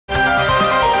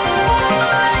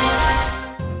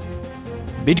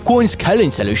Bitcoin's scaling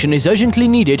solution is urgently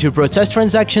needed to process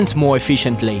transactions more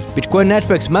efficiently. Bitcoin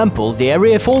network's mempool, the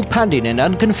area of all pending and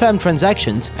unconfirmed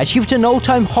transactions, achieved an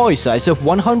all-time high size of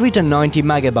 190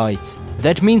 megabytes.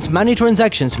 That means many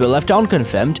transactions were left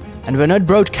unconfirmed and were not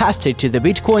broadcasted to the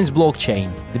Bitcoin's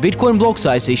blockchain. The Bitcoin block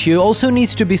size issue also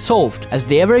needs to be solved, as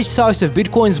the average size of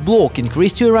Bitcoin's block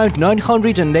increased to around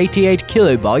 988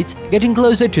 kilobytes, getting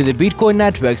closer to the Bitcoin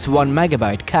network's 1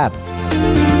 megabyte cap.